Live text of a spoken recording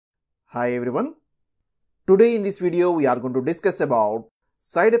Hi everyone. Today in this video we are going to discuss about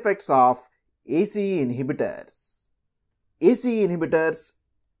side effects of ACE inhibitors. ACE inhibitors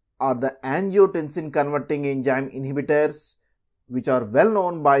are the angiotensin converting enzyme inhibitors which are well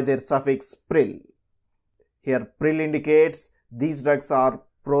known by their suffix pril. Here pril indicates these drugs are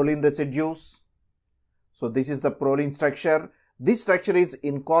proline residues. So this is the proline structure. This structure is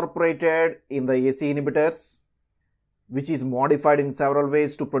incorporated in the ACE inhibitors, which is modified in several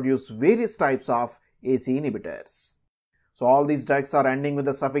ways to produce various types of ACE inhibitors. So all these drugs are ending with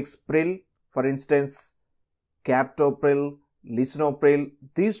the suffix pril. For instance, captopril, lisinopril,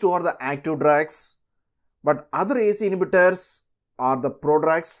 these two are the active drugs. But other ACE inhibitors are the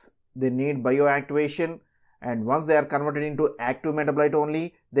prodrugs. They need bioactivation, and once they are converted into active metabolite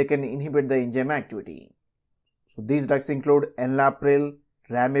only, they can inhibit the enzyme activity. So these drugs include enalapril,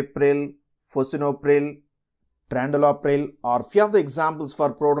 Ramipril, lisinopril, enalapril are few of the examples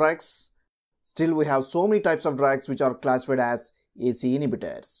for prodrugs. Still, we have so many types of drugs which are classified as ACE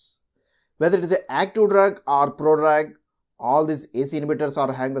inhibitors. Whether it is an active drug or prodrug, all these ACE inhibitors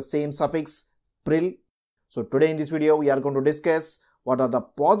are having the same suffix pril. So today in this video, we are going to discuss what are the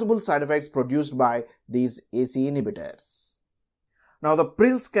possible side effects produced by these ACE inhibitors. Now, the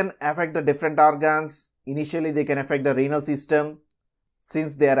prils can affect the different organs. Initially, they can affect the renal system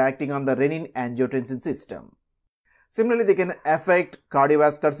since they are acting on the renin-angiotensin system. Similarly, they can affect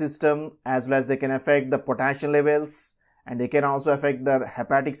cardiovascular system as well as they can affect the potassium levels, and they can also affect the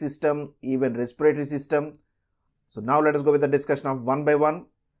hepatic system, even respiratory system. So now let us go with the discussion of one by one.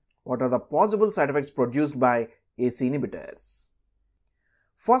 What are the possible side effects produced by ACE inhibitors?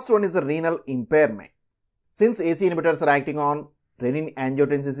 First one is the renal impairment. Since ACE inhibitors are acting on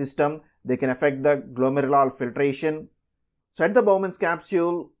renin-angiotensin system, they can affect the glomerular filtration. So at the Bowman's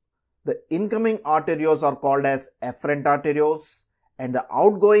capsule, the incoming arterioles are called as efferent arterioles, and the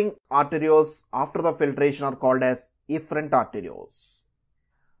outgoing arterioles after the filtration are called as efferent arterioles.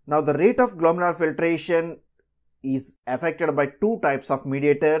 Now, the rate of glomerular filtration is affected by two types of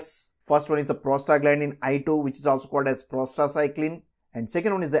mediators. First one is the prostaglandin I2, which is also called as prostacyclin, and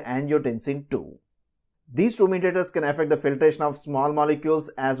second one is the angiotensin 2. These two mediators can affect the filtration of small molecules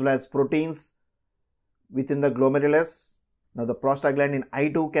as well as proteins within the glomerulus. Now, the prostaglandin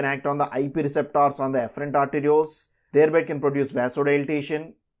I2 can act on the IP receptors on the efferent arterioles, thereby can produce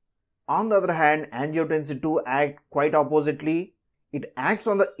vasodilatation. On the other hand, angiotensin 2 acts quite oppositely. It acts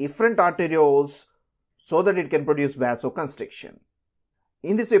on the efferent arterioles so that it can produce vasoconstriction.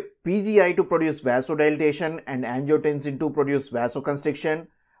 In this way, PGI2 produce vasodilatation and angiotensin 2 produce vasoconstriction,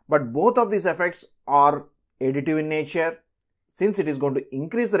 but both of these effects are additive in nature since it is going to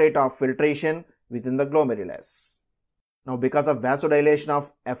increase the rate of filtration within the glomerulus. Now, because of vasodilation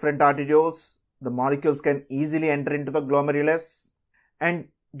of efferent arterioles, the molecules can easily enter into the glomerulus, and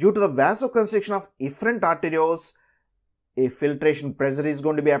due to the vasoconstriction of efferent arterioles, a filtration pressure is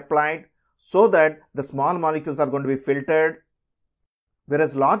going to be applied so that the small molecules are going to be filtered,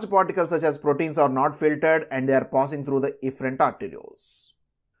 whereas large particles such as proteins are not filtered and they are passing through the efferent arterioles.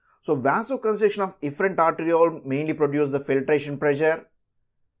 So, vasoconstriction of efferent arteriole mainly produces the filtration pressure,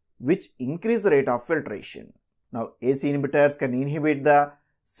 which increase the rate of filtration. Now, ACE inhibitors can inhibit the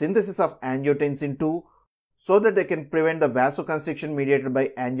synthesis of angiotensin 2 so that they can prevent the vasoconstriction mediated by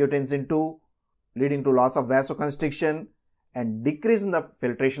angiotensin 2, leading to loss of vasoconstriction and decrease in the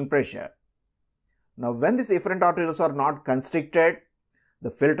filtration pressure. Now, when these efferent arterioles are not constricted, the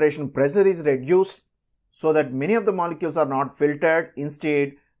filtration pressure is reduced so that many of the molecules are not filtered.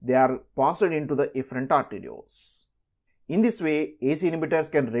 Instead, they are passed into the efferent arterioles. In this way, ACE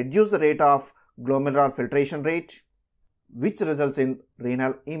inhibitors can reduce the rate of glomerular filtration rate, which results in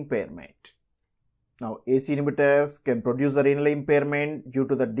renal impairment. Now, ACE inhibitors can produce the renal impairment due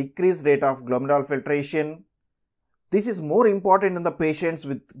to the decreased rate of glomerular filtration. This is more important in the patients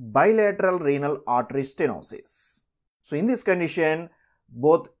with bilateral renal artery stenosis. So, in this condition,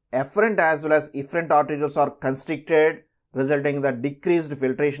 both efferent as well as efferent arterioles are constricted, resulting in the decreased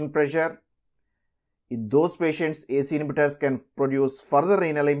filtration pressure. In those patients, ACE inhibitors can produce further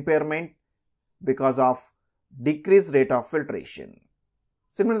renal impairment because of decreased rate of filtration.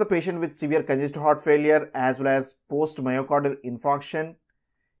 Similar to the patient with severe congestive heart failure as well as post-myocardial infarction,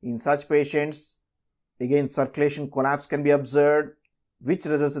 in such patients, again circulation collapse can be observed, which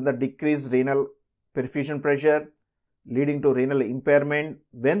results in the decreased renal perfusion pressure, leading to renal impairment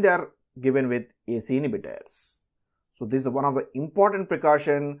when they are given with ACE inhibitors. So this is one of the important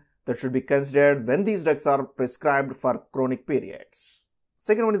precautions that should be considered when these drugs are prescribed for chronic periods.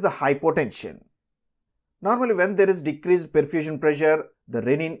 Second one is the hypotension. Normally, when there is decreased perfusion pressure, the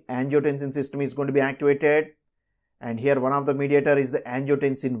renin-angiotensin system is going to be activated, and here one of the mediator is the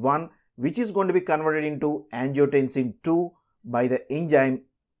angiotensin 1, which is going to be converted into angiotensin 2 by the enzyme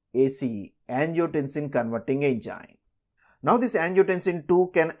ACE, angiotensin converting enzyme. Now this angiotensin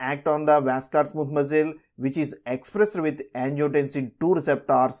 2 can act on the vascular smooth muscle, which is expressed with angiotensin 2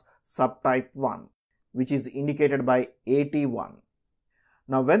 receptors subtype 1, which is indicated by AT1.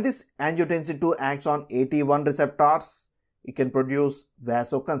 Now when this angiotensin 2 acts on AT1 receptors, it can produce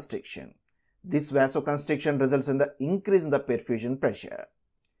vasoconstriction. This vasoconstriction results in the increase in the perfusion pressure.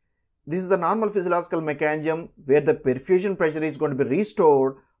 This is the normal physiological mechanism where the perfusion pressure is going to be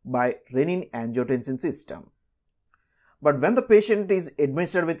restored by renin-angiotensin system. But when the patient is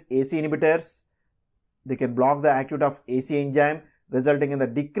administered with ACE inhibitors, they can block the activity of ACE enzyme, resulting in the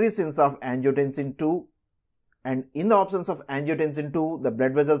decrease of angiotensin 2. And in the absence of angiotensin 2, the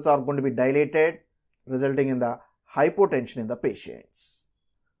blood vessels are going to be dilated, resulting in the hypotension in the patients.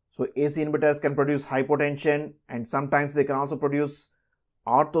 So ACE inhibitors can produce hypotension, and sometimes they can also produce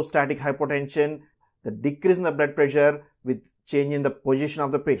orthostatic hypotension, the decrease in the blood pressure with change in the position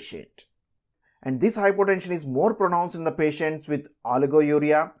of the patient. And this hypotension is more pronounced in the patients with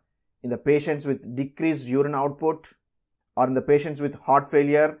oliguria, in the patients with decreased urine output, or in the patients with heart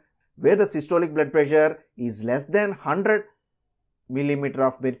failure, where the systolic blood pressure is less than 100 mm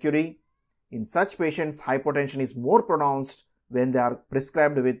of mercury. In such patients, hypotension is more pronounced when they are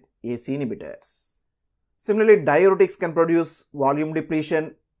prescribed with ACE inhibitors. Similarly, diuretics can produce volume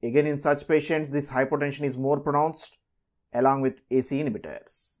depletion. Again, in such patients, this hypotension is more pronounced along with ACE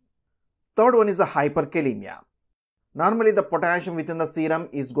inhibitors. Third one is the hyperkalemia. Normally, the potassium within the serum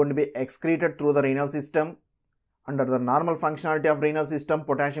is going to be excreted through the renal system. Under the normal functionality of renal system,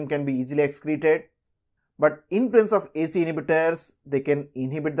 potassium can be easily excreted. But in presence of ACE inhibitors, they can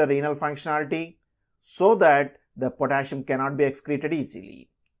inhibit the renal functionality so that the potassium cannot be excreted easily.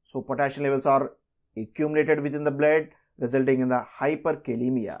 So potassium levels are accumulated within the blood, resulting in the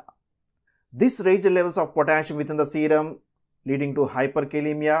hyperkalemia. This raised levels of potassium within the serum leading to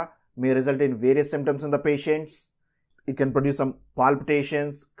hyperkalemia may result in various symptoms in the patients. It can produce some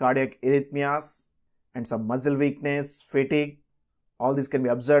palpitations, cardiac arrhythmias, and some muscle weakness, fatigue. All this can be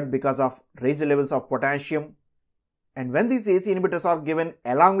observed because of raised levels of potassium. And when these ACE inhibitors are given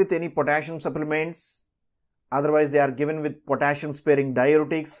along with any potassium supplements, otherwise they are given with potassium sparing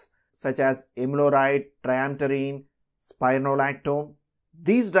diuretics such as amiloride, triamterene, spironolactone.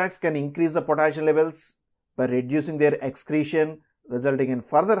 These drugs can increase the potassium levels by reducing their excretion, resulting in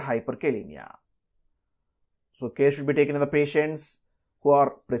further hyperkalemia. So care should be taken in the patients who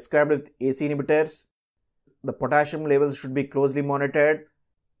are prescribed with ACE inhibitors. The potassium levels should be closely monitored,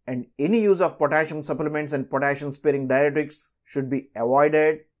 and any use of potassium supplements and potassium sparing diuretics should be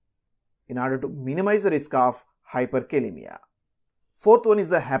avoided in order to minimize the risk of hyperkalemia. Fourth one is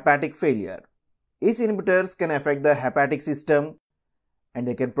the hepatic failure. ACE inhibitors can affect the hepatic system, and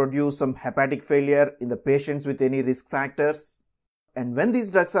they can produce some hepatic failure in the patients with any risk factors. And when these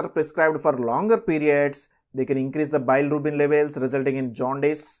drugs are prescribed for longer periods, they can increase the bilirubin levels, resulting in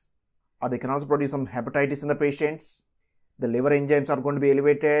jaundice, or they can also produce some hepatitis in the patients. The liver enzymes are going to be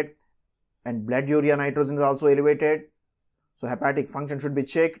elevated, and blood urea nitrogen is also elevated. So hepatic function should be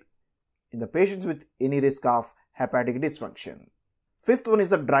checked in the patients with any risk of hepatic dysfunction. Fifth one is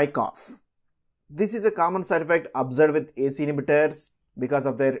the dry cough. This is a common side effect observed with ACE inhibitors because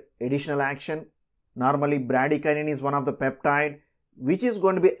of their additional action. Normally, bradykinin is one of the peptide which is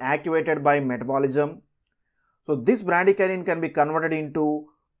going to be activated by metabolism. So this bradykinin can be converted into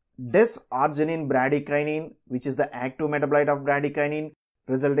desarginine bradykinin, which is the active metabolite of bradykinin,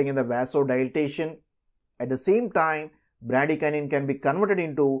 resulting in the vasodilatation. At the same time, bradykinin can be converted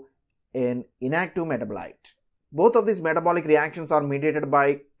into an inactive metabolite. Both of these metabolic reactions are mediated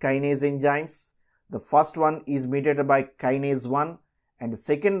by kinase enzymes. The first one is mediated by kinase 1 and the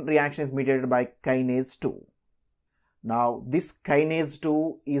second reaction is mediated by kinase 2. Now this kinase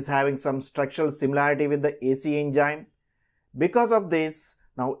 2 is having some structural similarity with the ACE enzyme. Because of this,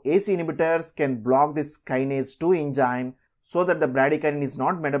 now ACE inhibitors can block this kinase 2 enzyme so that the bradykinin is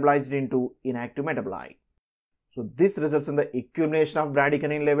not metabolized into inactive metabolite. So this results in the accumulation of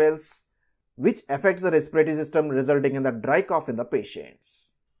bradykinin levels, which affects the respiratory system, resulting in the dry cough in the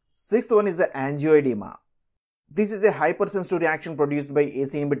patients. Sixth one is the angioedema. This is a hypersensitive reaction produced by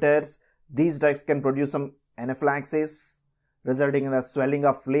ACE inhibitors. These drugs can produce some anaphylaxis, resulting in the swelling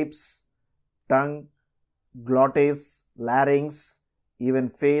of lips, tongue, glottis, larynx, even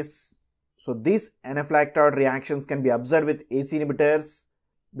face. So these anaphylactoid reactions can be observed with ACE inhibitors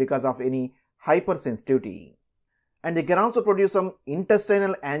because of any hypersensitivity. And they can also produce some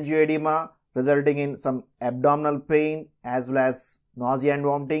intestinal angioedema, resulting in some abdominal pain as well as nausea and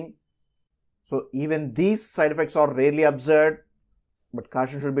vomiting. So even these side effects are rarely observed but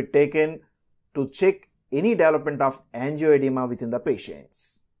caution should be taken to check any development of angioedema within the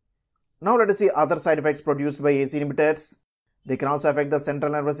patients. Now let us see other side effects produced by AC inhibitors. They can also affect the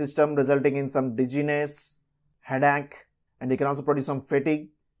central nervous system, resulting in some dizziness, headache, and they can also produce some fatigue.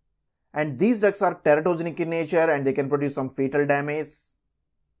 And these drugs are teratogenic in nature and they can produce some fetal damage.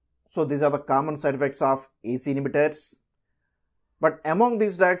 So these are the common side effects of AC inhibitors. But among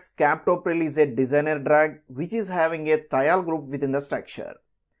these drugs, captopril is a designer drug which is having a thiol group within the structure.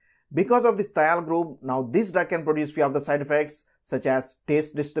 Because of this thiol group, now this drug can produce few of the side effects such as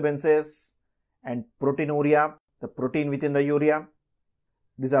taste disturbances and proteinuria, the protein within the urea.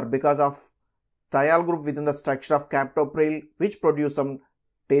 These are because of thiol group within the structure of captopril, which produce some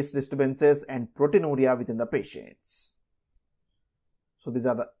taste disturbances and proteinuria within the patients. So these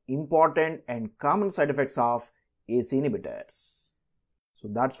are the important and common side effects of AC inhibitors. So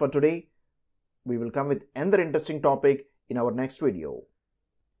that's for today. We will come with another interesting topic in our next video.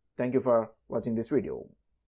 Thank you for watching this video.